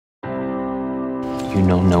You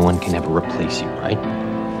know no one can ever replace you, right?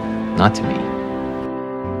 Not to me.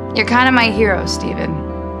 You're kind of my hero, Steven.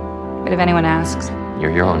 But if anyone asks...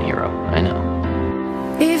 You're your own hero, I know.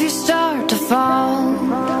 If you start to fall,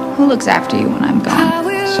 who looks after you when I'm gone?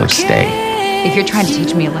 So stay. If you're trying to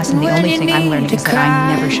teach me a lesson, the only thing I'm learning is that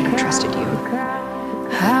I never should have trusted you.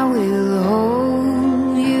 I will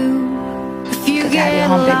hold you. If you Good to have you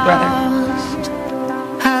home, big brother.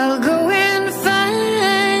 I'll go and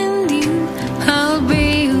find you. I'll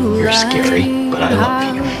be You're scary, but I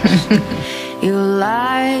love you. You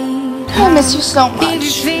light. I miss you so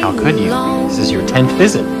much. How could you? This is your 10th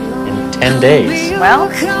visit in 10 days. Well,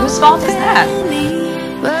 whose fault is that?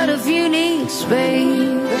 But if you need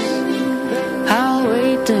space, I'll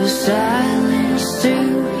wait the silence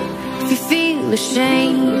too. If you feel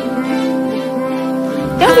ashamed,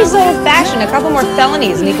 don't be so old-fashioned. A couple more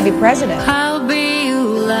felonies and he could be president. I'll be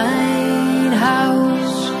your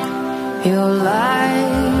lighthouse, your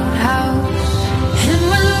lighthouse. And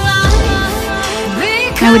when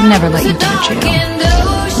life I would never let you go to jail.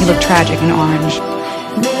 You look tragic in orange.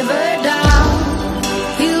 never down,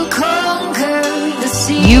 you conquer the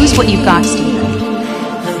sea. Use what you've got, Steven.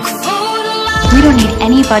 Look for the light. We don't need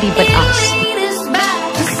anybody but us.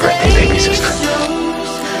 Happy birthday, baby sister.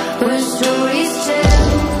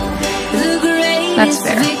 That's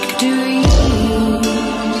fair.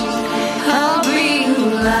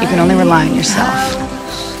 You can only rely on yourself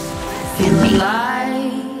and me.